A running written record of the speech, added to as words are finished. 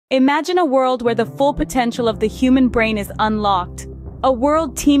Imagine a world where the full potential of the human brain is unlocked. A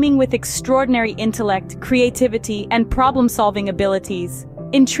world teeming with extraordinary intellect, creativity, and problem-solving abilities.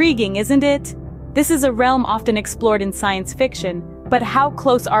 Intriguing, isn't it? This is a realm often explored in science fiction, but how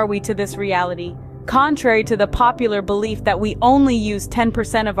close are we to this reality? Contrary to the popular belief that we only use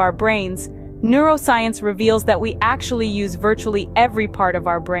 10% of our brains, neuroscience reveals that we actually use virtually every part of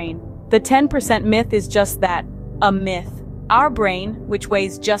our brain. The 10% myth is just that, a myth. Our brain, which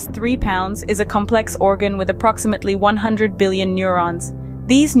weighs just 3 pounds, is a complex organ with approximately 100 billion neurons.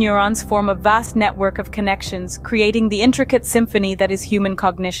 These neurons form a vast network of connections, creating the intricate symphony that is human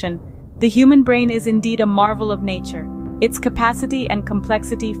cognition. The human brain is indeed a marvel of nature. Its capacity and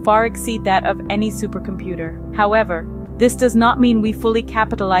complexity far exceed that of any supercomputer. However, this does not mean we fully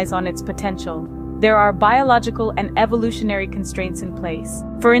capitalize on its potential. There are biological and evolutionary constraints in place.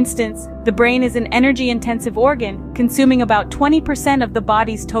 For instance, the brain is an energy-intensive organ, consuming about 20% of the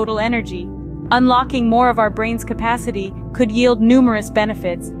body's total energy. Unlocking more of our brain's capacity could yield numerous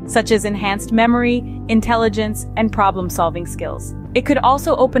benefits, such as enhanced memory, intelligence, and problem-solving skills. It could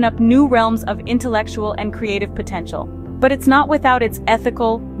also open up new realms of intellectual and creative potential. But it's not without its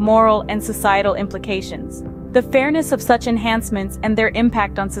ethical, moral, and societal implications. The fairness of such enhancements and their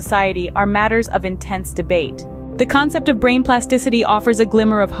impact on society are matters of intense debate. The concept of brain plasticity offers a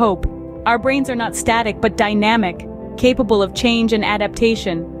glimmer of hope. Our brains are not static but dynamic, capable of change and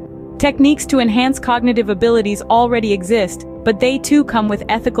adaptation. Techniques to enhance cognitive abilities already exist, but they too come with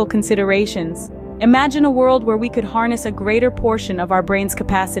ethical considerations. Imagine a world where we could harness a greater portion of our brain's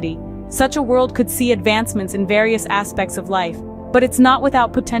capacity. Such a world could see advancements in various aspects of life. But it's not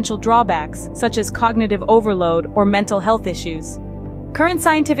without potential drawbacks, such as cognitive overload or mental health issues. Current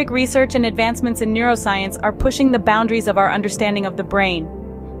scientific research and advancements in neuroscience are pushing the boundaries of our understanding of the brain.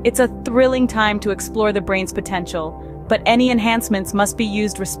 It's a thrilling time to explore the brain's potential, but any enhancements must be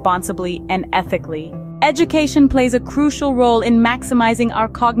used responsibly and ethically. Education plays a crucial role in maximizing our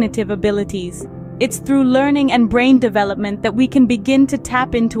cognitive abilities. It's through learning and brain development that we can begin to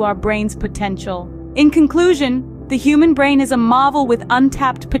tap into our brain's potential. In conclusion, the human brain is a marvel with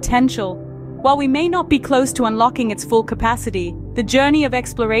untapped potential. While we may not be close to unlocking its full capacity, the journey of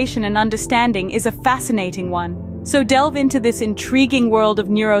exploration and understanding is a fascinating one. So delve into this intriguing world of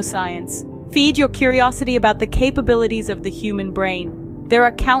neuroscience. Feed your curiosity about the capabilities of the human brain. There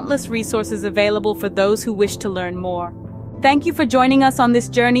are countless resources available for those who wish to learn more. Thank you for joining us on this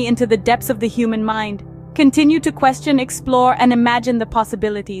journey into the depths of the human mind. Continue to question, explore, and imagine the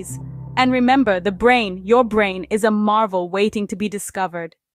possibilities. And remember, the brain, your brain, is a marvel waiting to be discovered.